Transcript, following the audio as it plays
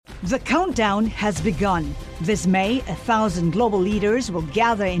The countdown has begun. This May, 1,000 global leaders will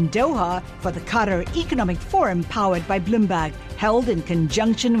gather in Doha for the Qatar Economic Forum powered by Bloomberg, held in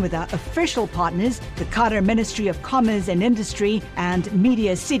conjunction with our official partners, the Qatar Ministry of Commerce and Industry and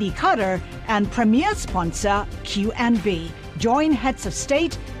Media City Qatar, and premier sponsor QNB. Join heads of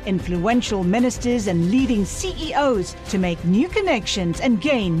state, influential ministers, and leading CEOs to make new connections and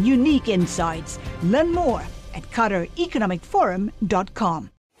gain unique insights. Learn more at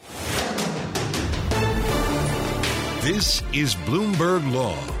QatarEconomicForum.com. This is Bloomberg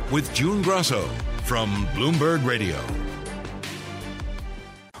Law with June Grasso from Bloomberg Radio.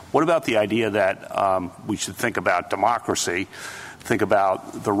 What about the idea that we should think about democracy, think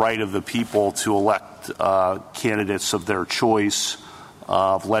about the right of the people to elect candidates of their choice,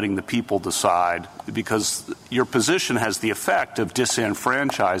 of letting the people decide? Because your position has the effect of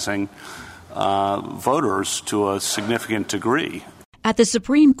disenfranchising voters to a significant degree. At the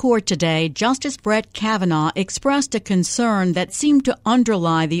Supreme Court today, Justice Brett Kavanaugh expressed a concern that seemed to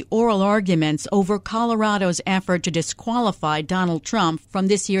underlie the oral arguments over Colorado's effort to disqualify Donald Trump from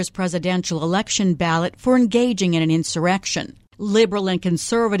this year's presidential election ballot for engaging in an insurrection. Liberal and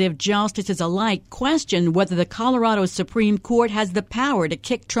conservative justices alike questioned whether the Colorado Supreme Court has the power to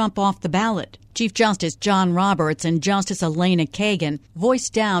kick Trump off the ballot. Chief Justice John Roberts and Justice Elena Kagan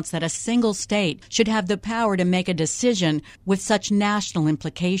voiced doubts that a single state should have the power to make a decision with such national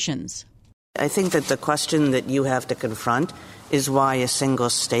implications. I think that the question that you have to confront is why a single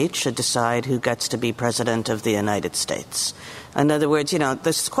state should decide who gets to be president of the United States. In other words,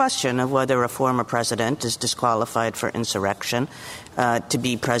 this question of whether a former president is disqualified for insurrection to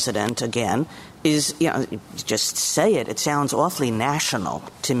be president again is, just say it. It sounds awfully national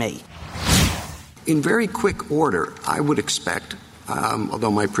to me. In very quick order, I would expect, although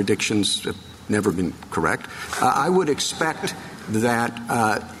my predictions have never been correct, I would expect that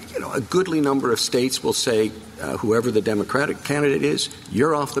a goodly number of states will say, whoever the Democratic candidate is,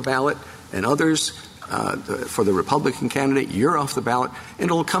 you're off the ballot, and others, for the Republican candidate, you're off the ballot. And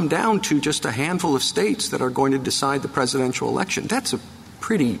it'll come down to just a handful of states that are going to decide the presidential election. That's a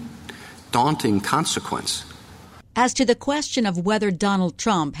pretty daunting consequence. As to the question of whether Donald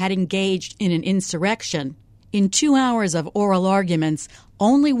Trump had engaged in an insurrection, in 2 hours of oral arguments,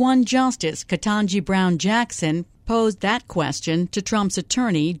 only one justice, Ketanji Brown Jackson, posed that question to Trump's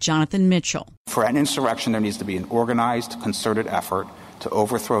attorney, Jonathan Mitchell. For an insurrection, there needs to be an organized, concerted effort to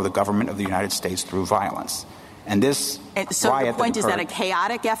overthrow the government of the United States through violence. And this so the point is that a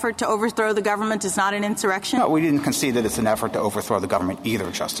chaotic effort to overthrow the government is not an insurrection? No, we didn't concede that it's an effort to overthrow the government either,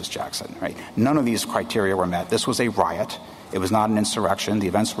 Justice Jackson. Right? None of these criteria were met. This was a riot. It was not an insurrection. The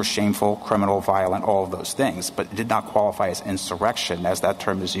events were shameful, criminal, violent, all of those things, but it did not qualify as insurrection, as that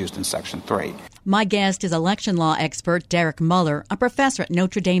term is used in Section 3. My guest is election law expert Derek Muller, a professor at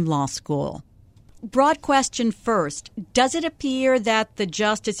Notre Dame Law School. Broad question first. Does it appear that the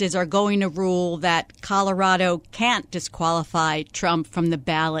justices are going to rule that Colorado can't disqualify Trump from the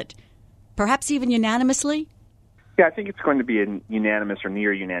ballot, perhaps even unanimously? Yeah, I think it's going to be a unanimous or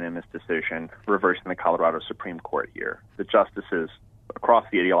near unanimous decision reversing the Colorado Supreme Court here. The justices across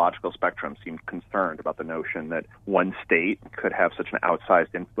the ideological spectrum seemed concerned about the notion that one state could have such an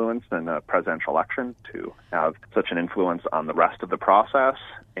outsized influence in a presidential election, to have such an influence on the rest of the process,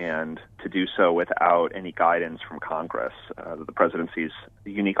 and to do so without any guidance from Congress. The presidency's a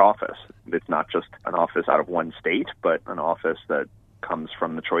unique office. It's not just an office out of one state, but an office that comes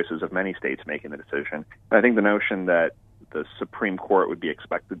from the choices of many states making the decision. And I think the notion that the Supreme Court would be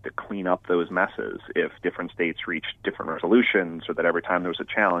expected to clean up those messes if different states reached different resolutions, or that every time there was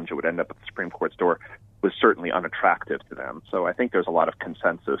a challenge it would end up at the Supreme Court's door, was certainly unattractive to them. So I think there's a lot of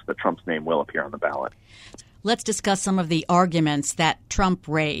consensus that Trump's name will appear on the ballot. Let's discuss some of the arguments that Trump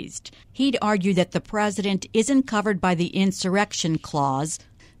raised. He'd argue that the president isn't covered by the insurrection clause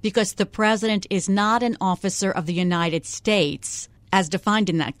because the president is not an officer of the United States as defined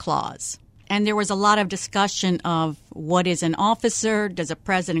in that clause. And there was a lot of discussion of what is an officer, does a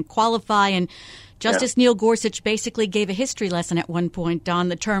president qualify, and Justice Neil Gorsuch basically gave a history lesson at one point on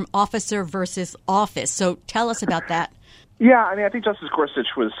the term officer versus office. So tell us about that. Yeah, I think Justice Gorsuch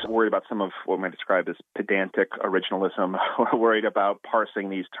was worried about some of what might describe as pedantic originalism, worried about parsing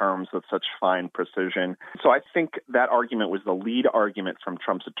these terms with such fine precision. So I think that argument was the lead argument from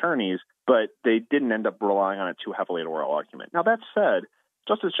Trump's attorneys, but they didn't end up relying on it too heavily at oral argument. Now, that said,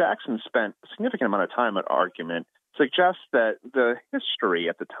 Justice Jackson spent a significant amount of time at argument, suggests that the history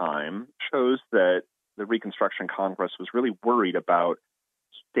at the time shows that the Reconstruction Congress was really worried about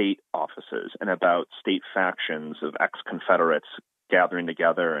state offices and about state factions of ex-Confederates gathering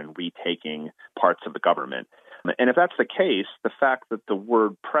together and retaking parts of the government. And if that's the case, the fact that the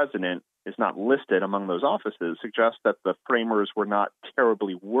word president is not listed among those offices suggests that the framers were not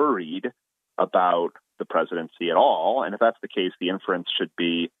terribly worried about the presidency at all. And if that's the case, the inference should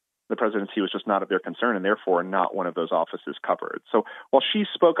be the presidency was just not of their concern and therefore not one of those offices covered. So while she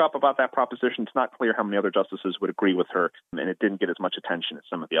spoke up about that proposition, it's not clear how many other justices would agree with her, and it didn't get as much attention as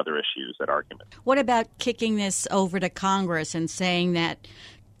some of the other issues at argument. What about kicking this over to Congress and saying that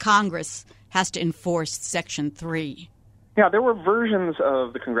Congress has to enforce Section 3? Yeah, there were versions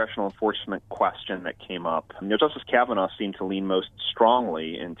of the congressional enforcement question that came up. Justice Kavanaugh seemed to lean most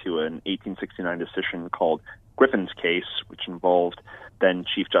strongly into an 1869 decision called Griffin's case, which involved then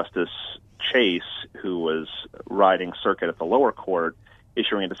Chief Justice Chase, who was riding circuit at the lower court,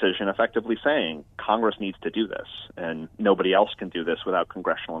 issuing a decision effectively saying Congress needs to do this and nobody else can do this without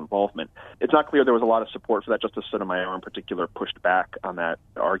congressional involvement. It's not clear there was a lot of support for that. Justice Sotomayor in particular pushed back on that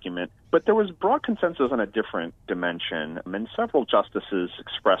argument. But there was broad consensus on a different dimension. And several justices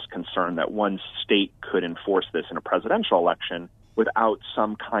expressed concern that one state could enforce this in a presidential election without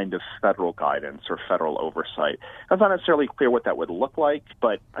some kind of federal guidance or federal oversight. It's not necessarily clear what that would look like,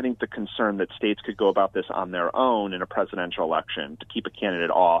 but I think the concern that states could go about this on their own in a presidential election to keep a candidate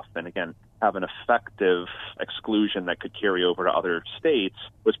off and, again, have an effective exclusion that could carry over to other states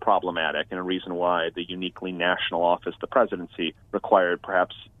was problematic, and a reason why the uniquely national office, the presidency, required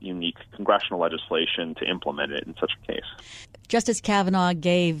perhaps unique congressional legislation to implement it in such a case. Justice Kavanaugh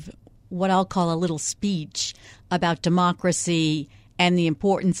gave what I'll call a little speech about democracy and the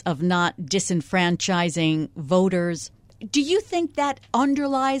importance of not disenfranchising voters. Do you think that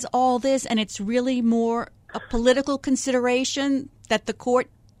underlies all this and it's really more a political consideration that the court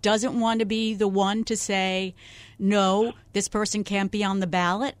doesn't want to be the one to say, no, this person can't be on the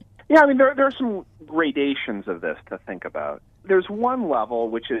ballot? Yeah, I mean, there are some gradations of this to think about. There's one level,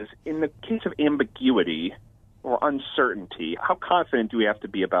 which is in the case of ambiguity or uncertainty, how confident do we have to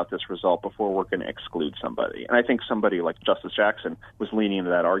be about this result before we're going to exclude somebody? And I think somebody like Justice Jackson was leaning into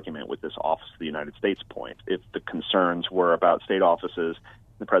that argument with this Office of the United States point. If the concerns were about state offices,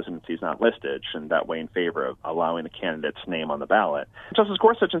 the presidency is not listed, and that way in favor of allowing the candidate's name on the ballot. Justice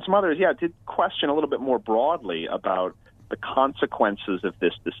Gorsuch and some others, did question a little bit more broadly about the consequences of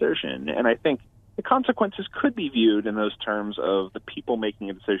this decision. And I think the consequences could be viewed in those terms of the people making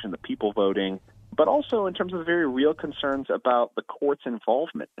a decision, the people voting, but also in terms of the very real concerns about the court's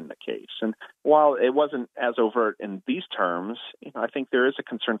involvement in the case. And while it wasn't as overt in these terms, I think there is a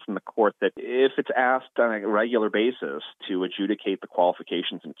concern from the court that if it's asked on a regular basis to adjudicate the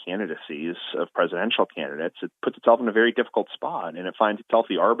qualifications and candidacies of presidential candidates, it puts itself in a very difficult spot, and it finds itself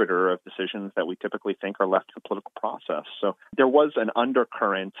the arbiter of decisions that we typically think are left to the political process. So there was an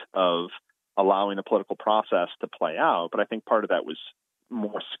undercurrent of allowing the political process to play out, but I think part of that was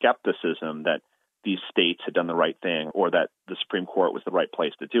more skepticism that these states had done the right thing or that the Supreme Court was the right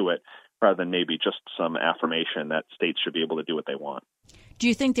place to do it, rather than maybe just some affirmation that states should be able to do what they want. Do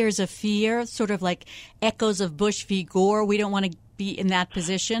you think there's a fear, sort of like echoes of Bush v. Gore? We don't want to be in that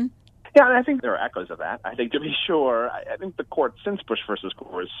position? Yeah, and I think there are echoes of that. I think, to be sure, I think the court since Bush versus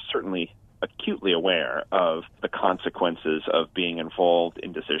Gore is certainly acutely aware of the consequences of being involved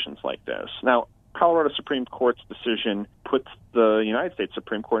in decisions like this. Now, Colorado Supreme Court's decision puts the United States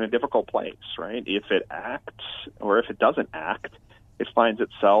Supreme Court in a difficult place, right? If it acts or if it doesn't act, it finds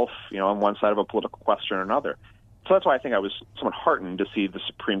itself, on one side of a political question or another. So that's why I think I was somewhat heartened to see the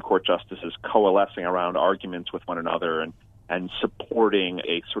Supreme Court justices coalescing around arguments with one another and supporting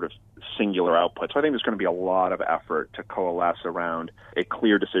a sort of singular output. So I think there's going to be a lot of effort to coalesce around a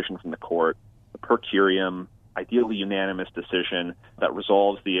clear decision from the court, a per curiam, ideally unanimous decision that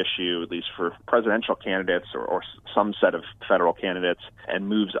resolves the issue, at least for presidential candidates or some set of federal candidates, and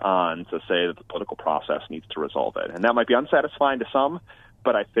moves on to say that the political process needs to resolve it. And that might be unsatisfying to some,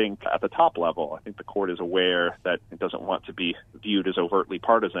 but I think at the top level, I think the court is aware that it doesn't want to be viewed as overtly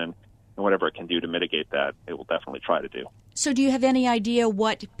partisan, and whatever it can do to mitigate that, it will definitely try to do. So do you have any idea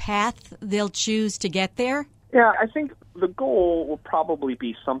what path they'll choose to get there? Yeah, I think the goal will probably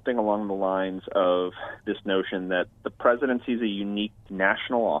be something along the lines of this notion that the presidency is a unique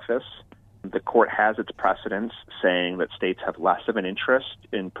national office. The court has its precedents saying that states have less of an interest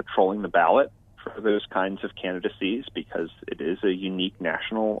in patrolling the ballot for those kinds of candidacies because it is a unique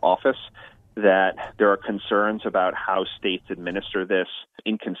national office, that there are concerns about how states administer this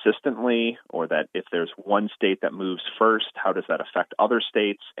inconsistently, or that if there's one state that moves first, how does that affect other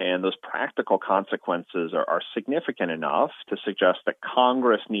states? And those practical consequences are significant enough to suggest that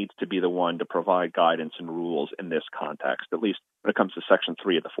Congress needs to be the one to provide guidance and rules in this context, at least when it comes to Section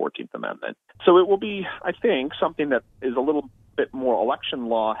 3 of the 14th Amendment. So it will be, I think, something that is a little bit more election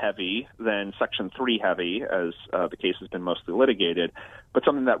law heavy than Section 3 heavy, as the case has been mostly litigated, but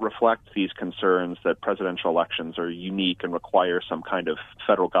something that reflects these concerns that presidential elections are unique and require some kind of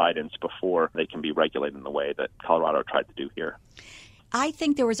federal guidance before they can be regulated in the way that Colorado tried to do here. I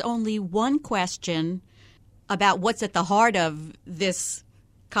think there was only one question about what's at the heart of this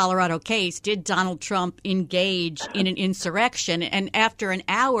Colorado case. Did Donald Trump engage in an insurrection? And after an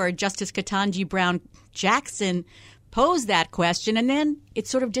hour, Justice Ketanji Brown Jackson posed that question, and then it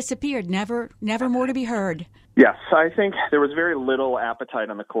sort of disappeared, never more to be heard. Yes, I think there was very little appetite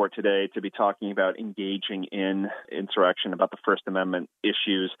on the court today to be talking about engaging in insurrection, about the First Amendment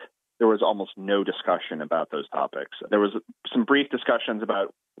issues. There was almost no discussion about those topics. There was some brief discussions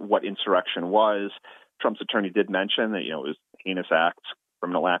about what insurrection was. Trump's attorney did mention that, it was heinous acts,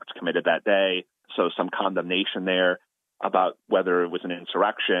 criminal acts committed that day, so some condemnation there about whether it was an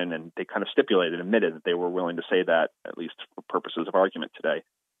insurrection, and they kind of admitted that they were willing to say that, at least for purposes of argument today.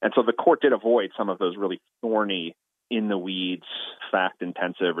 And so the court did avoid some of those really thorny, in-the-weeds,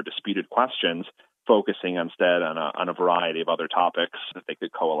 fact-intensive or disputed questions, focusing instead on a variety of other topics that they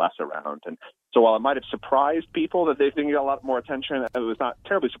could coalesce around. And so while it might have surprised people that they didn't get a lot more attention, it was not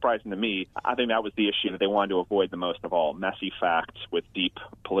terribly surprising to me. I think that was the issue that they wanted to avoid the most of all, messy facts with deep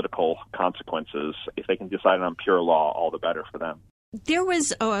political consequences. If they can decide on pure law, all the better for them. There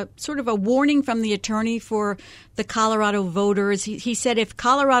was sort of a warning from the attorney for the Colorado voters. He said if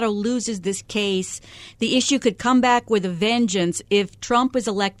Colorado loses this case, the issue could come back with a vengeance if Trump is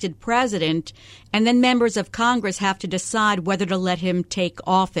elected president, and then members of Congress have to decide whether to let him take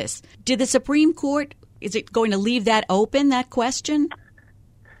office. Did the Supreme Court, is it going to leave that open, that question?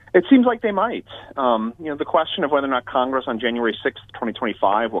 It seems like they might. The question of whether or not Congress on January 6th,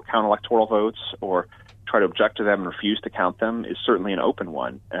 2025 will count electoral votes or try to object to them and refuse to count them is certainly an open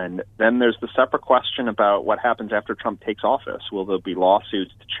one. And then there's the separate question about what happens after Trump takes office. Will there be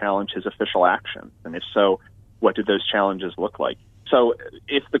lawsuits to challenge his official action? And if so, what do those challenges look like? So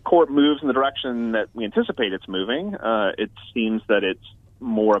if the court moves in the direction that we anticipate it's moving, it seems that it's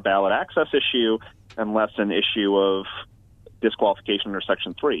more a ballot access issue and less an issue of disqualification under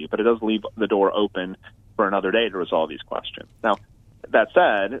Section 3. But it does leave the door open for another day to resolve these questions. Now, that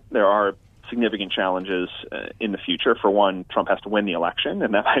said, there are significant challenges in the future. For one, Trump has to win the election,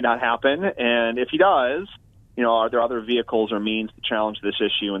 and that might not happen. And if he does, are there other vehicles or means to challenge this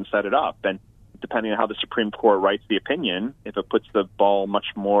issue and set it up? And depending on how the Supreme Court writes the opinion, if it puts the ball much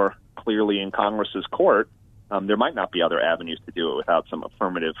more clearly in Congress's court, there might not be other avenues to do it without some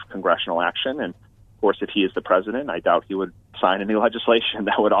affirmative congressional action. And of course, if he is the president, I doubt he would sign any legislation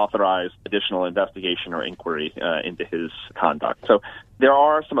that would authorize additional investigation or inquiry into his conduct. So there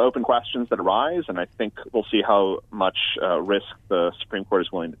are some open questions that arise, and I think we'll see how much risk the Supreme Court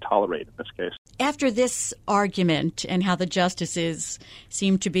is willing to tolerate in this case. After this argument and how the justices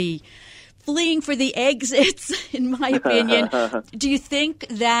seem to be fleeing for the exits, in my opinion, do you think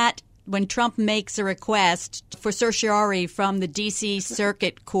that when Trump makes a request for certiorari from the D.C.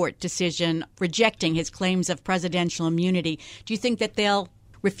 Circuit Court decision rejecting his claims of presidential immunity, do you think that they'll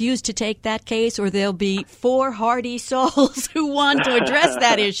refuse to take that case, or there'll be four hardy souls who want to address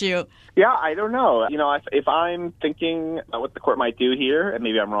that issue? Yeah, I don't know. If I'm thinking about what the court might do here, and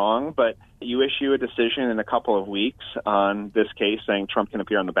maybe I'm wrong, but you issue a decision in a couple of weeks on this case saying Trump can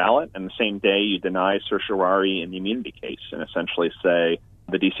appear on the ballot, and the same day you deny certiorari in the immunity case and essentially say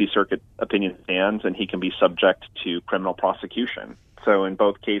the D.C. Circuit opinion stands and he can be subject to criminal prosecution. So in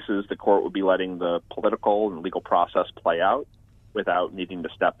both cases, the court would be letting the political and legal process play out without needing to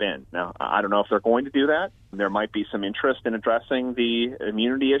step in. Now, I don't know if they're going to do that. There might be some interest in addressing the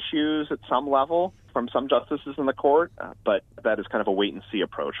immunity issues at some level from some justices in the court, but that is kind of a wait-and-see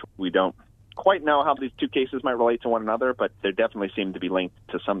approach. We don't quite know how these two cases might relate to one another, but they definitely seem to be linked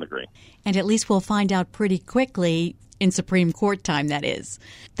to some degree. And at least we'll find out pretty quickly in Supreme Court time, that is.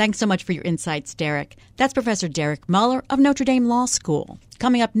 Thanks so much for your insights, Derek. That's Professor Derek Muller of Notre Dame Law School.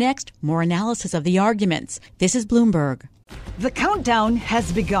 Coming up next, more analysis of the arguments. This is Bloomberg. The countdown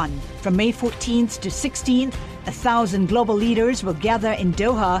has begun. From May 14th to 16th, 1,000 global leaders will gather in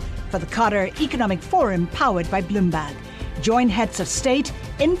Doha for the Qatar Economic Forum powered by Bloomberg. Join heads of state,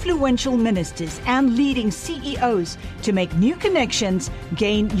 influential ministers, and leading CEOs to make new connections,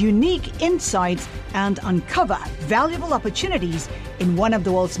 gain unique insights, and uncover valuable opportunities in one of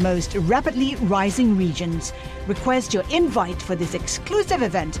the world's most rapidly rising regions. Request your invite for this exclusive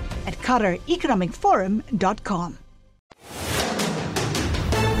event at QatarEconomicForum.com.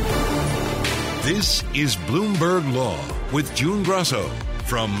 This is Bloomberg Law with June Grasso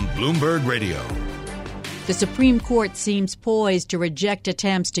from Bloomberg Radio. The Supreme Court seems poised to reject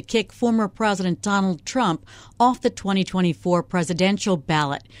attempts to kick former President Donald Trump off the 2024 presidential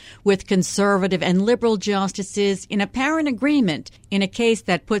ballot, with conservative and liberal justices in apparent agreement in a case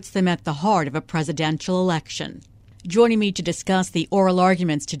that puts them at the heart of a presidential election. Joining me to discuss the oral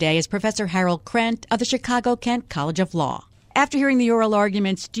arguments today is Professor Harold Krent of the Chicago-Kent College of Law. After hearing the oral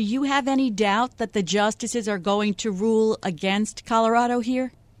arguments, do you have any doubt that the justices are going to rule against Colorado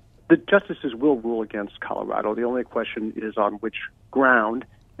here? The justices will rule against Colorado. The only question is on which ground,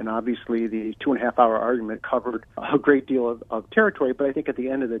 and obviously the 2.5-hour argument covered a great deal of territory, but I think at the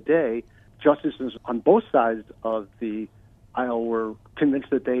end of the day, justices on both sides of the aisle were convinced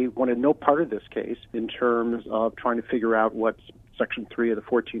that they wanted no part of this case in terms of trying to figure out what Section 3 of the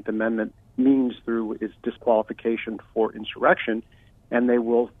 14th Amendment means through its disqualification for insurrection, and they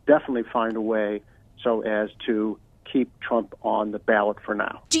will definitely find a way so as to keep Trump on the ballot for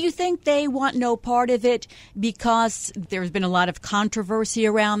now. Do you think they want no part of it because there's been a lot of controversy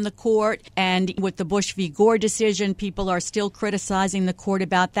around the court, and with the Bush v. Gore decision, people are still criticizing the court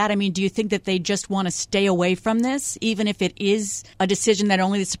about that? I mean, do you think that they just want to stay away from this, even if it is a decision that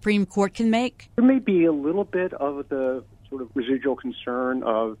only the Supreme Court can make? There may be a little bit of the sort of residual concern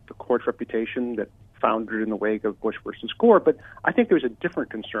of the court's reputation that foundered in the wake of Bush versus Gore, but I think there's a different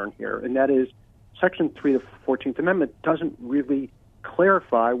concern here, and that is Section 3 of the 14th Amendment doesn't really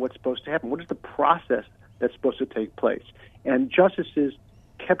clarify what's supposed to happen. What is the process that's supposed to take place? And justices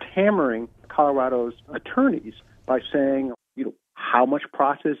kept hammering Colorado's attorneys by saying, how much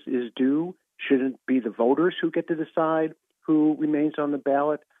process is due? Shouldn't it be the voters who get to decide who remains on the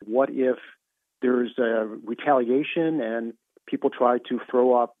ballot? What if there's a retaliation and people try to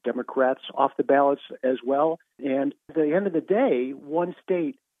throw off Democrats off the ballots as well? And at the end of the day, one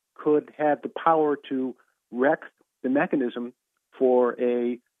state could have the power to wreck the mechanism for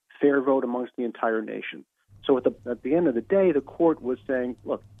a fair vote amongst the entire nation. So at the end of the day, the court was saying,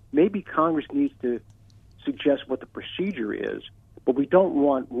 look, maybe Congress needs to suggest what the procedure is, but we don't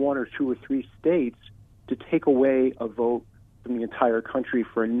want one or two or three states to take away a vote from the entire country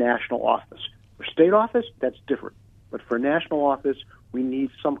for a national office. For state office, that's different. But for national office, we need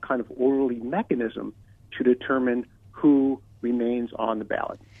some kind of orderly mechanism to determine who remains on the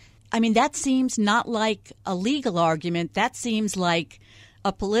ballot. I mean, that seems not like a legal argument. That seems like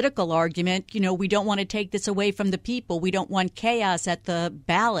a political argument. We don't want to take this away from the people. We don't want chaos at the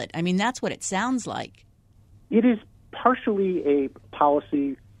ballot. I mean, that's what it sounds like. It is partially a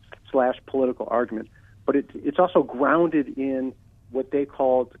policy/political argument, but it's also grounded in what they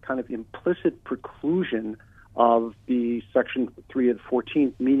called kind of implicit preclusion of the Section 3 of the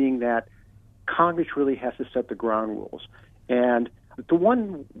 14th, meaning that Congress really has to set the ground rules. And the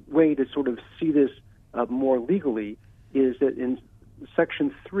one way to sort of see this more legally is that in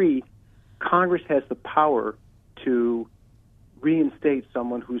Section 3, Congress has the power to reinstate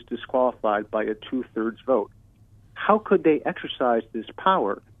someone who's disqualified by a 2/3 vote. How could they exercise this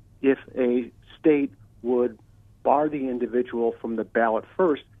power if a state would bar the individual from the ballot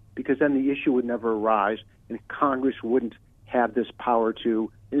first, because then the issue would never arise and Congress wouldn't have this power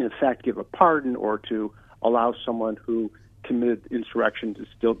to, in effect, give a pardon or to allow someone who committed insurrection to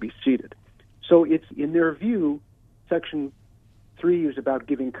still be seated. So it's, in their view, Section 3 is about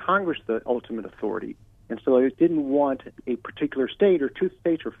giving Congress the ultimate authority. And so they didn't want a particular state or 2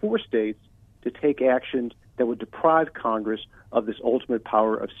 states or 4 states to take action that would deprive Congress of this ultimate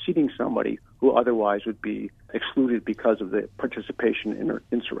power of seating somebody who otherwise would be excluded because of the participation in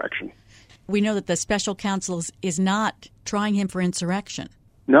insurrection. We know that the special counsel is not trying him for insurrection.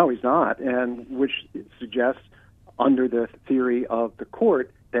 No, he's not, and which suggests, under the theory of the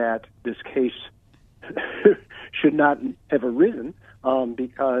court, that this case should not have arisen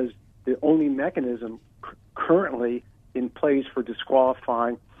because the only mechanism currently in place for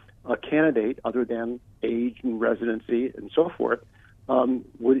disqualifying a candidate, other than age and residency and so forth,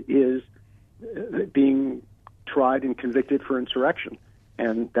 is being tried and convicted for insurrection.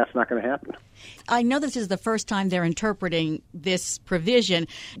 And that's not going to happen. I know this is the first time they're interpreting this provision.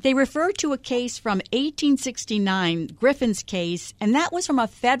 They refer to a case from 1869, Griffin's case, and that was from a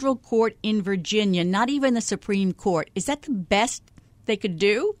federal court in Virginia, not even the Supreme Court. Is that the best they could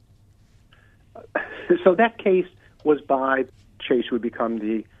do? So that case was by Chase, who would become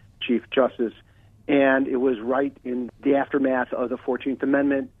the Chief Justice, and it was right in the aftermath of the 14th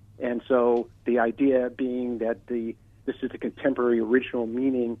Amendment. And so the idea being that this is the contemporary original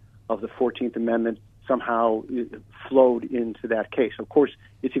meaning of the 14th Amendment somehow flowed into that case. Of course,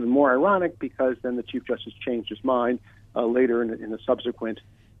 it's even more ironic because then the Chief Justice changed his mind later in the subsequent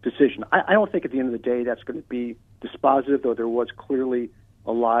decision. I don't think at the end of the day that's going to be dispositive, though there was clearly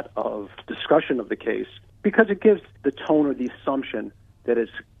a lot of discussion of the case Because it gives the tone or the assumption that as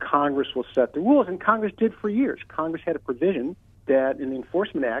Congress will set the rules, and Congress did for years. Congress had a provision that in the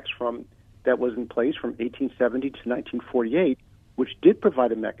enforcement acts that was in place from 1870 to 1948, which did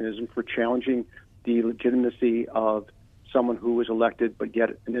provide a mechanism for challenging the legitimacy of someone who was elected but yet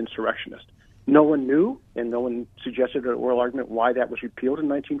an insurrectionist. No one knew, and no one suggested an oral argument why that was repealed in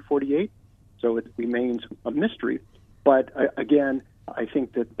 1948, so it remains a mystery. But again, I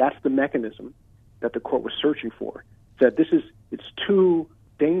think that that's the mechanism that the court was searching for, that it's too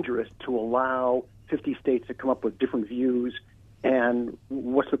dangerous to allow 50 states to come up with different views, and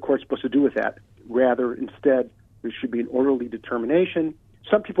what's the court supposed to do with that? Rather, instead, there should be an orderly determination.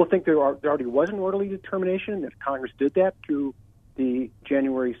 Some people think there already was an orderly determination, that Congress did that through the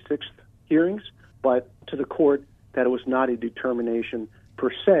January 6th hearings, but to the court that it was not a determination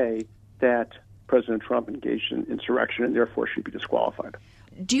per se that President Trump engaged in insurrection and therefore should be disqualified.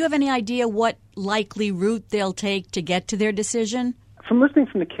 Do you have any idea what likely route they'll take to get to their decision? From listening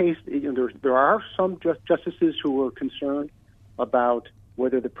from the case, there are some justices who are concerned about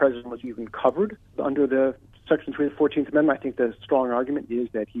whether the president was even covered under the Section 3 of the 14th Amendment. I think the strong argument is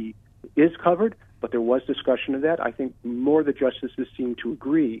that he is covered, but there was discussion of that. I think more of the justices seem to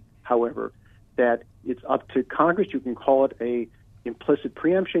agree, however, that it's up to Congress. You can call it a implicit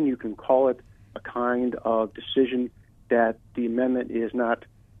preemption. You can call it a kind of decision that the amendment is not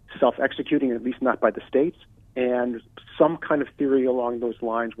self-executing, at least not by the states. And some kind of theory along those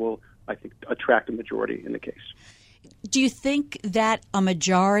lines will, I think, attract a majority in the case. Do you think that a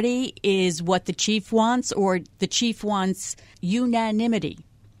majority is what the chief wants, or the chief wants unanimity?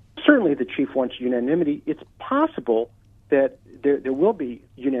 Certainly the chief wants unanimity. It's possible that there will be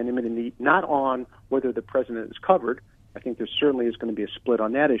unanimity, not on whether the president is covered. I think there certainly is going to be a split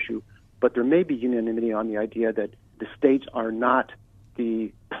on that issue, but there may be unanimity on the idea that the states are not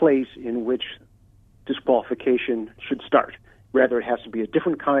the place in which disqualification should start. Rather, it has to be a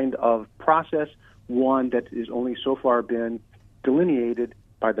different kind of process, one that is only so far been delineated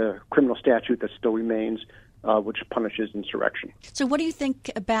by the criminal statute that still remains, which punishes insurrection. So what do you think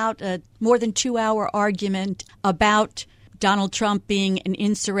about a more than 2-hour argument about Donald Trump being an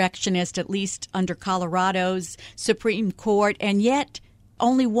insurrectionist, at least under Colorado's Supreme Court, and yet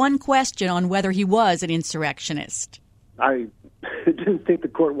only one question on whether he was an insurrectionist? I didn't think the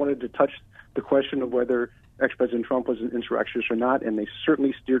court wanted to touch the question of whether ex-President Trump was an insurrectionist or not, and they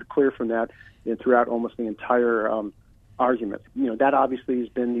certainly steered clear from that throughout almost the entire argument. That obviously has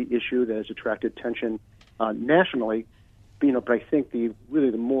been the issue that has attracted attention nationally. But I think the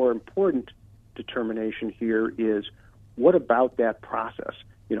more important determination here is what about that process?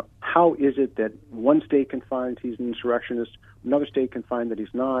 How is it that one state can find he's an insurrectionist, another state can find that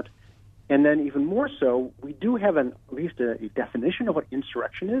he's not? And then even more so, we do have at least a definition of what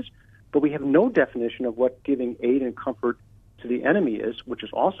insurrection is, but we have no definition of what giving aid and comfort to the enemy is, which is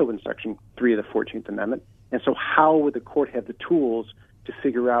also in Section 3 of the 14th Amendment. And so how would the court have the tools to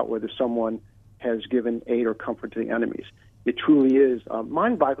figure out whether someone has given aid or comfort to the enemies? It truly is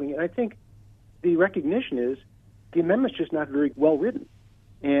mind-boggling, and I think the recognition is the amendment's just not very well written.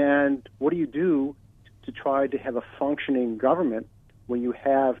 And what do you do to try to have a functioning government when you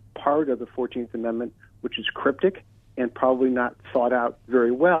have part of the 14th Amendment which is cryptic and probably not thought out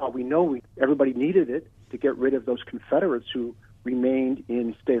very well? We know everybody needed it to get rid of those Confederates who remained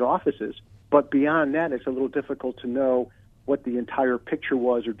in state offices. But beyond that, it's a little difficult to know what the entire picture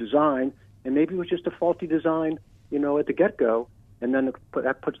was or design, and maybe it was just a faulty design, at the get-go, and then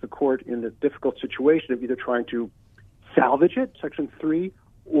that puts the court in the difficult situation of either trying to salvage it, Section 3,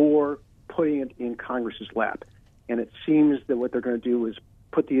 or putting it in Congress's lap. And it seems that what they're going to do is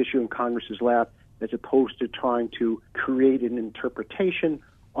put the issue in Congress's lap as opposed to trying to create an interpretation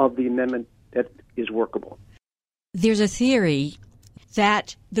of the amendment that is workable. There's a theory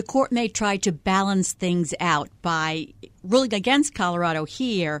that the court may try to balance things out by ruling against Colorado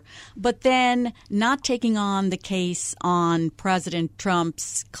here, but then not taking on the case on President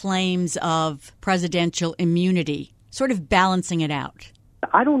Trump's claims of presidential immunity, sort of balancing it out.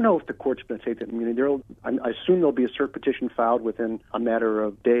 I don't know if the court's going to take that immunity. I assume there'll be a cert petition filed within a matter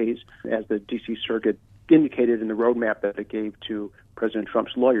of days, as the D.C. Circuit indicated in the roadmap that it gave to President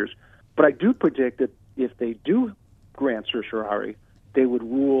Trump's lawyers. But I do predict that if they do grant certiorari, they would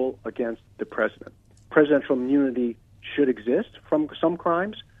rule against the president. Presidential immunity should exist from some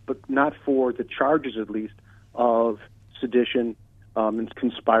crimes, but not for the charges, at least, of sedition and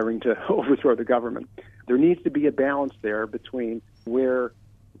conspiring to overthrow the government. There needs to be a balance there between where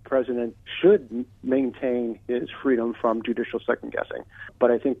the president should maintain his freedom from judicial second-guessing.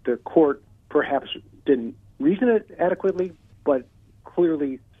 But I think the court perhaps didn't reason it adequately, but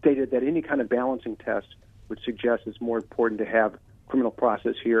clearly stated that any kind of balancing test would suggest it's more important to have criminal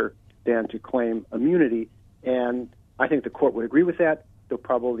process here than to claim immunity. And I think the court would agree with that, though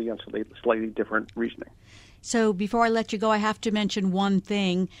probably on slightly different reasoning. So before I let you go, I have to mention one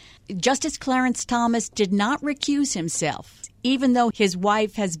thing. Justice Clarence Thomas did not recuse himself, even though his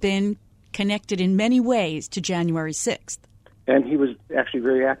wife has been connected in many ways to January 6th. And he was actually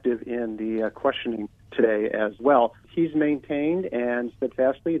very active in the questioning today as well. He's maintained and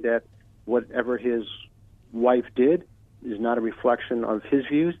steadfastly that whatever his wife did is not a reflection of his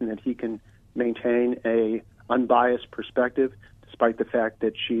views, and that he can maintain a unbiased perspective despite the fact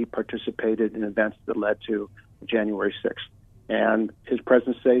that she participated in events that led to January 6th. And his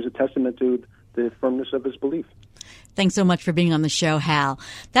presence today is a testament to the firmness of his belief. Thanks so much for being on the show, Hal.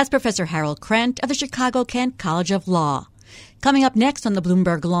 That's Professor Harold Krent of the Chicago-Kent College of Law. Coming up next on the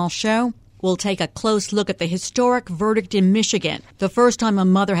Bloomberg Law Show, we'll take a close look at the historic verdict in Michigan, the first time a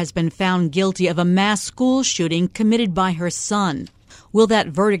mother has been found guilty of a mass school shooting committed by her son. Will that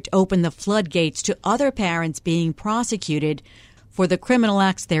verdict open the floodgates to other parents being prosecuted for the criminal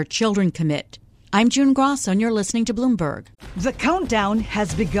acts their children commit? I'm June Grosso, and you're listening to Bloomberg. The countdown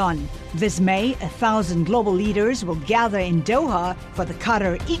has begun. This May, 1,000 global leaders will gather in Doha for the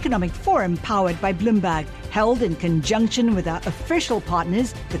Qatar Economic Forum powered by Bloomberg, held in conjunction with our official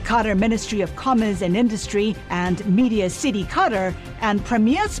partners, the Qatar Ministry of Commerce and Industry and Media City Qatar, and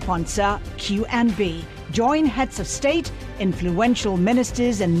premier sponsor Q&B. Join heads of state, influential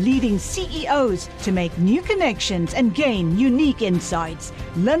ministers, and leading CEOs to make new connections and gain unique insights.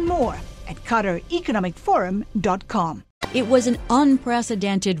 Learn more at QatarEconomicForum.com. It was an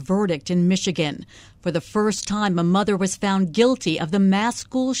unprecedented verdict in Michigan. For the first time, a mother was found guilty of the mass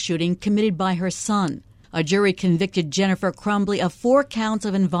school shooting committed by her son. A jury convicted Jennifer Crumbley of 4 counts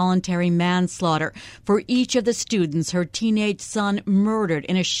of involuntary manslaughter for each of the students her teenage son murdered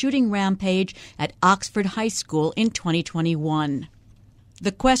in a shooting rampage at Oxford High School in 2021.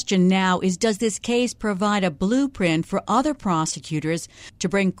 The question now is, does this case provide a blueprint for other prosecutors to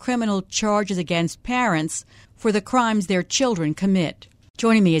bring criminal charges against parents for the crimes their children commit?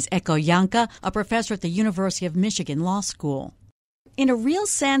 Joining me is Eko Yanka, a professor at the University of Michigan Law School. In a real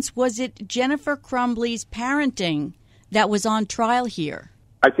sense, was it Jennifer Crumbley's parenting that was on trial here?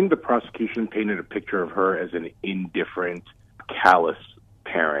 I think the prosecution painted a picture of her as an indifferent, callous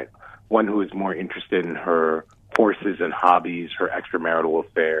parent, one who is more interested in her horses and hobbies, her extramarital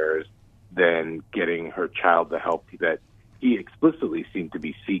affairs, than getting her child the help that he explicitly seemed to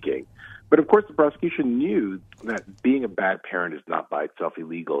be seeking. But of course, the prosecution knew that being a bad parent is not by itself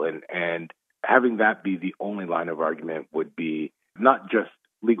illegal, and having that be the only line of argument would be not just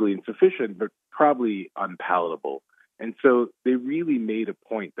legally insufficient, but probably unpalatable. And so they really made a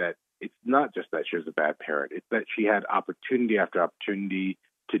point that it's not just that she was a bad parent, it's that she had opportunity after opportunity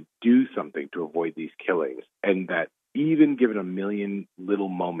to do something to avoid these killings, and that even given a million little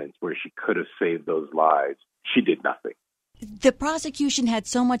moments where she could have saved those lives, she did nothing. The prosecution had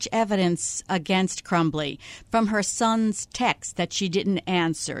so much evidence against Crumbley, from her son's text that she didn't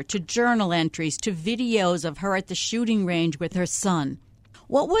answer, to journal entries, to videos of her at the shooting range with her son.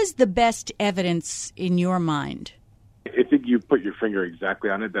 What was the best evidence in your mind? I think you put your finger exactly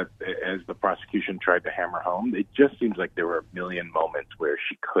on it, that as the prosecution tried to hammer home, it just seems like there were a million moments where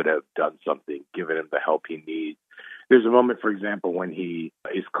she could have done something, given him the help he needs. There's a moment, for example, when he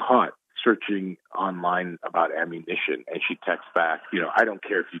is caught searching online about ammunition, and she texts back, I don't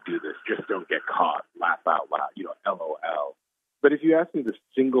care if you do this, just don't get caught, laugh out loud, LOL. But if you ask me the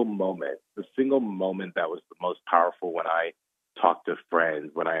single moment that was the most powerful when I talk to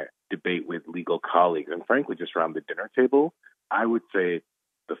friends, when I debate with legal colleagues, and frankly, just around the dinner table, I would say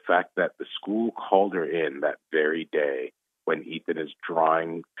the fact that the school called her in that very day when Ethan is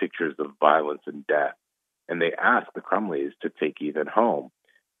drawing pictures of violence and death, and they asked the Crumleys to take Ethan home.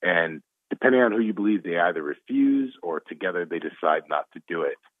 And depending on who you believe, they either refuse or together they decide not to do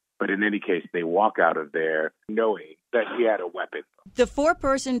it. But in any case, they walk out of there knowing that he had a weapon. The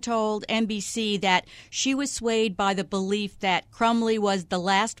foreperson told NBC that she was swayed by the belief that Crumbley was the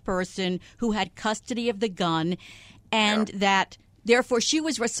last person who had custody of the gun, and that therefore she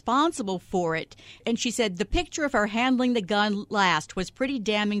was responsible for it. And she said the picture of her handling the gun last was pretty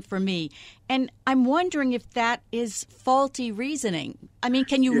damning for me. And I'm wondering if that is faulty reasoning. I mean,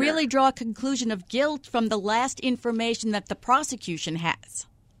 can you really draw a conclusion of guilt from the last information that the prosecution has?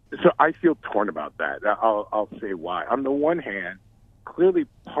 So I feel torn about that. I'll say why. On the one hand, clearly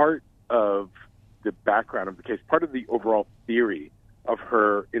part of the background of the case, part of the overall theory of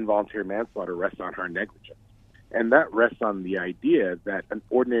her involuntary manslaughter rests on her negligence. And that rests on the idea that an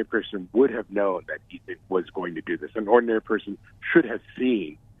ordinary person would have known that Ethan was going to do this. An ordinary person should have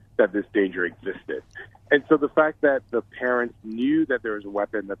seen that this danger existed. And so the fact that the parents knew that there was a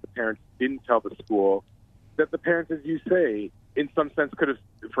weapon, that the parents didn't tell the school, that the parents, as you say, in some sense could have,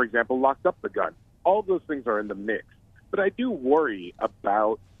 for example, locked up the gun. All those things are in the mix. But I do worry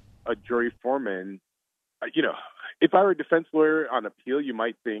about a jury foreman. If I were a defense lawyer on appeal, you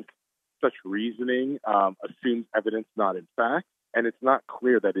might think such reasoning assumes evidence not in fact, and it's not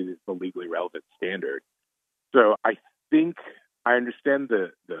clear that it is the legally relevant standard. So I think I understand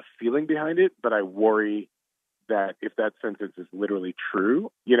the feeling behind it, but I worry that if that sentence is literally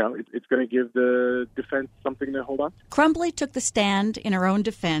true, it's going to give the defense something to hold on to. Crumbly took the stand in her own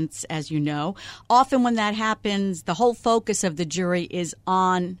defense, as you know. Often when that happens, the whole focus of the jury is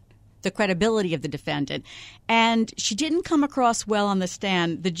on the credibility of the defendant. And she didn't come across well on the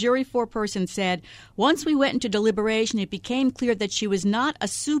stand. The jury foreperson said, once we went into deliberation, it became clear that she was not a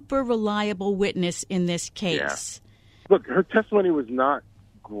super reliable witness in this case. Yeah. Look, her testimony was not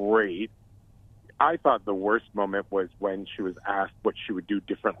great. I thought the worst moment was when she was asked what she would do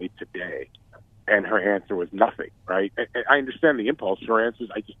differently today, and her answer was nothing, right? I understand the impulse. Her answer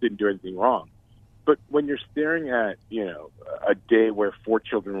is, I just didn't do anything wrong. But when you're staring at, a day where 4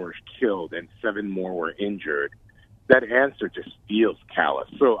 children were killed and 7 more were injured, that answer just feels callous.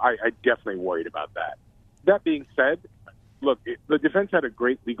 So I definitely worried about that. That being said, look, the defense had a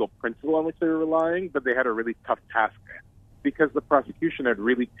great legal principle on which they were relying, but they had a really tough task because the prosecution had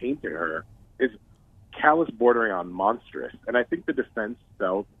really painted her as callous bordering on monstrous. And I think the defense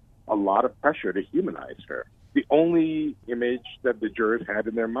felt a lot of pressure to humanize her. The only image that the jurors had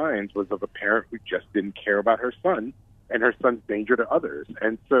in their minds was of a parent who just didn't care about her son and her son's danger to others.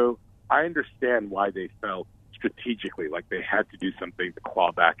 And so I understand why they felt strategically like they had to do something to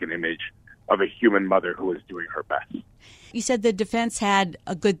claw back an image of a human mother who was doing her best. You said the defense had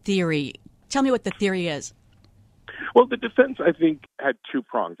a good theory. Tell me what the theory is. Well, the defense, I think, had 2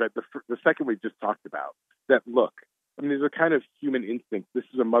 prongs. The second we just talked about, that look, there's a kind of human instinct. This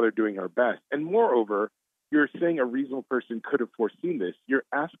is a mother doing her best. And moreover, you're saying a reasonable person could have foreseen this. You're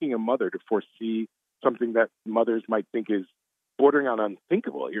asking a mother to foresee something that mothers might think is bordering on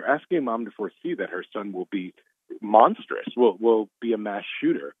unthinkable. You're asking a mom to foresee that her son will be monstrous, will be a mass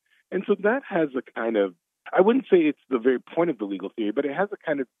shooter. And so that has a kind of, I wouldn't say it's the very point of the legal theory, but it has a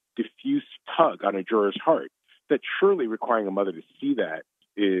kind of diffuse tug on a juror's heart that surely requiring a mother to see that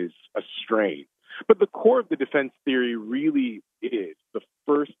is a strain. But the core of the defense theory really is the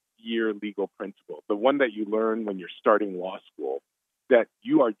first-year legal principle, the one that you learn when you're starting law school, that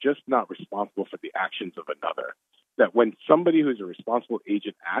you are just not responsible for the actions of another, that when somebody who's a responsible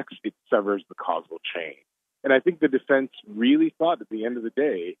agent acts, it severs the causal chain. And I think the defense really thought at the end of the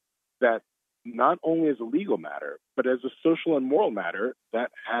day that not only as a legal matter, but as a social and moral matter,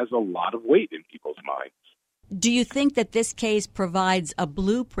 that has a lot of weight in people's minds. Do you think that this case provides a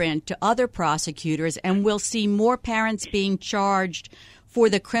blueprint to other prosecutors and we'll see more parents being charged for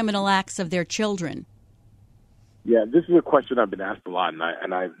the criminal acts of their children? Yeah, this is a question I've been asked a lot,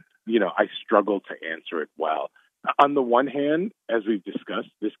 and I struggle to answer it well. On the one hand, as we've discussed,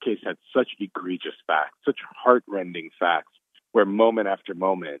 this case had such egregious facts, such heartrending facts, where moment after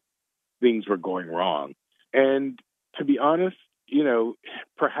moment things were going wrong. And to be honest,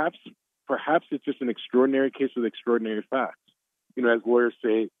 perhaps it's just an extraordinary case with extraordinary facts. As lawyers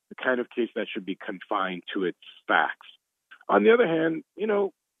say, the kind of case that should be confined to its facts. On the other hand,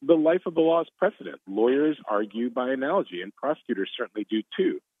 the life of the law is precedent. Lawyers argue by analogy, and prosecutors certainly do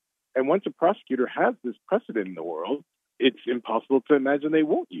too. And once a prosecutor has this precedent in the world, it's impossible to imagine they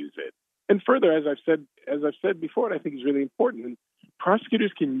won't use it. And further, as I've said before, and I think is really important,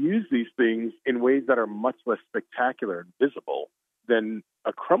 prosecutors can use these things in ways that are much less spectacular and visible than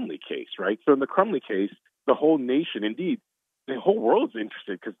a Crumley case, right? So in the Crumley case, the whole nation, indeed, the whole world is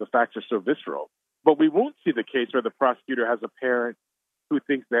interested because the facts are so visceral. But we won't see the case where the prosecutor has a parent who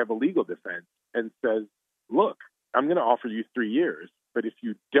thinks they have a legal defense and says, look, I'm going to offer you 3 years, but if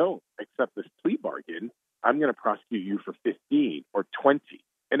you don't accept this plea bargain, I'm going to prosecute you for 15 or 20.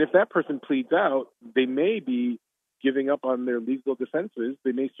 And if that person pleads out, they may be giving up on their legal defenses.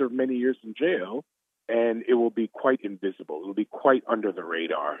 They may serve many years in jail, and it will be quite invisible. It will be quite under the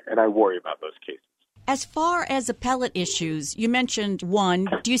radar, and I worry about those cases. As far as appellate issues, you mentioned one.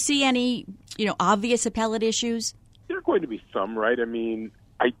 Do you see any, obvious appellate issues? There are going to be some, right?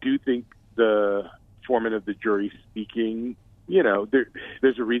 I do think the foreman of the jury speaking,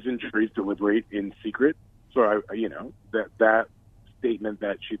 there's a reason juries deliberate in secret. So, that statement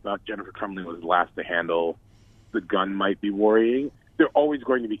that she thought Jennifer Crumley was last to handle the gun might be worrying. There are always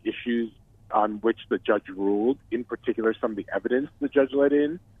going to be issues on which the judge ruled, in particular some of the evidence the judge let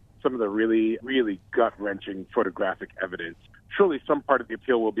in, some of the really, really gut-wrenching photographic evidence surely some part of the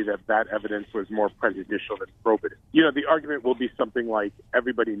appeal will be that that evidence was more prejudicial than probative. The argument will be something like,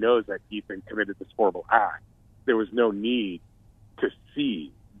 everybody knows that Ethan committed this horrible act. There was no need to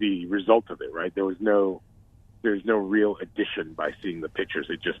see the result of it, right? There's no real addition by seeing the pictures.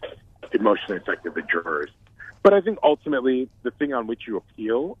 It just emotionally affected the jurors. But I think ultimately the thing on which you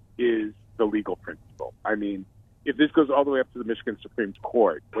appeal is the legal principle. I mean, if this goes all the way up to the Michigan Supreme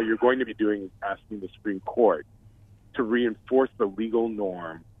Court, what you're going to be doing is asking the Supreme Court to reinforce the legal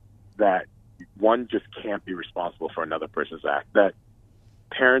norm that one just can't be responsible for another person's act, that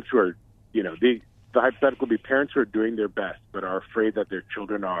parents who are, the hypothetical would be parents who are doing their best but are afraid that their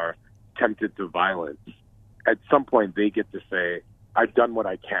children are tempted to violence. At some point, they get to say, I've done what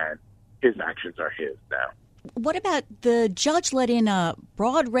I can. His actions are his now. What about the judge let in a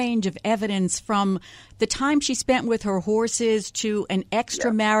broad range of evidence from the time she spent with her horses to an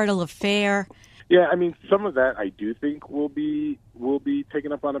extramarital affair? Yeah, I mean, some of that I do think will be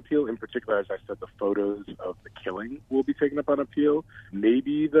taken up on appeal. In particular, as I said, the photos of the killing will be taken up on appeal.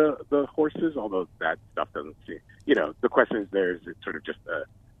 Maybe the horses, although that stuff doesn't seem. The question is is it sort of just a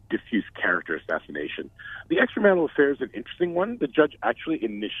diffuse character assassination? The extramarital affair is an interesting one. The judge actually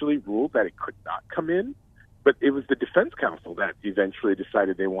initially ruled that it could not come in, but it was the defense counsel that eventually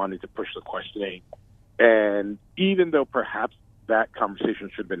decided they wanted to push the questioning. And even though perhaps that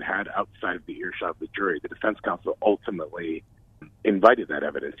conversation should have been had outside of the earshot of the jury, the defense counsel ultimately invited that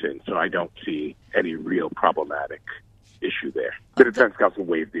evidence in. So I don't see any real problematic issue there. The defense counsel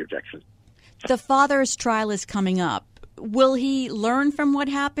waived the objection. The father's trial is coming up. Will he learn from what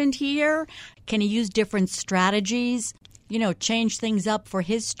happened here? Can he use different strategies, change things up for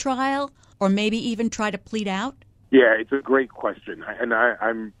his trial, or maybe even try to plead out? Yeah, it's a great question. And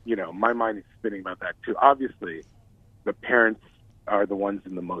I'm my mind is spinning about that too. Obviously, the parents are the ones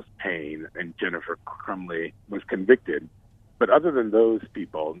in the most pain, and Jennifer Crumley was convicted. But other than those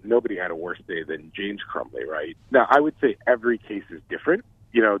people, nobody had a worse day than James Crumley, right? Now, I would say every case is different.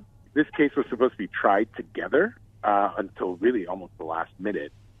 This case was supposed to be tried together until really almost the last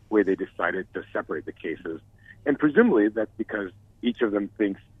minute, where they decided to separate the cases. And presumably that's because each of them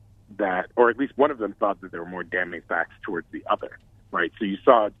thinks that, or at least one of them thought that there were more damning facts towards the other, right? So you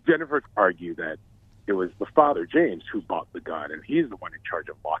saw Jennifer argue that it was the father, James, who bought the gun, and he's the one in charge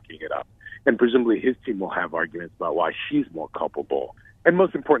of locking it up. And presumably his team will have arguments about why she's more culpable. And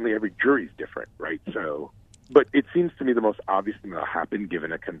most importantly, every jury's different, right? So, but it seems to me the most obvious thing that will happen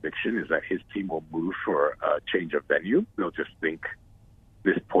given a conviction is that his team will move for a change of venue. They'll just think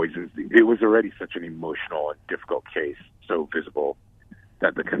this poisons it was already such an emotional and difficult case, so visible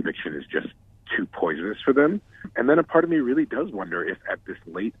that the conviction is just too poisonous for them. And then a part of me really does wonder if at this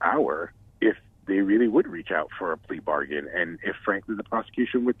late hour, if they really would reach out for a plea bargain, and if, frankly, the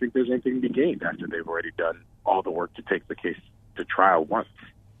prosecution would think there's anything to be gained after they've already done all the work to take the case to trial once.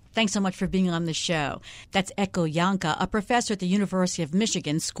 Thanks so much for being on the show. That's Eko Yanka, a professor at the University of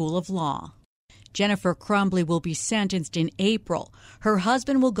Michigan School of Law. Jennifer Crumley will be sentenced in April. Her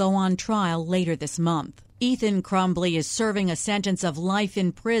husband will go on trial later this month. Ethan Crumley is serving a sentence of life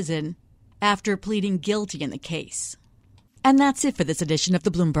in prison after pleading guilty in the case. And that's it for this edition of the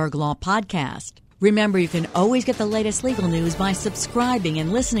Bloomberg Law Podcast. Remember, you can always get the latest legal news by subscribing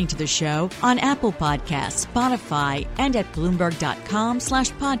and listening to the show on Apple Podcasts, Spotify, and at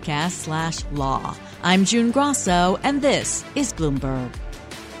Bloomberg.com/podcast/law. I'm June Grosso, and this is Bloomberg.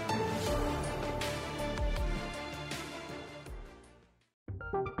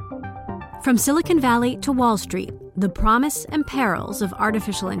 From Silicon Valley to Wall Street, the promise and perils of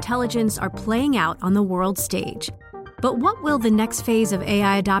artificial intelligence are playing out on the world stage. But what will the next phase of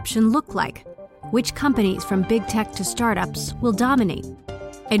AI adoption look like? Which companies, from big tech to startups, will dominate?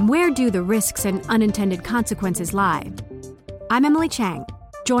 And where do the risks and unintended consequences lie? I'm Emily Chang.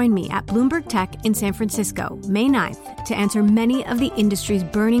 Join me at Bloomberg Tech in San Francisco, May 9th, to answer many of the industry's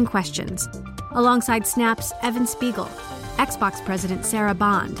burning questions, alongside Snap's Evan Spiegel, Xbox President Sarah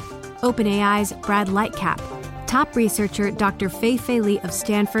Bond, OpenAI's Brad Lightcap, top researcher Dr. Fei-Fei Li of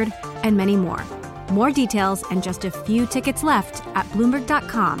Stanford, and many more. More details and just a few tickets left at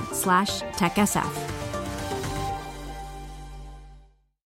Bloomberg.com/TechSF.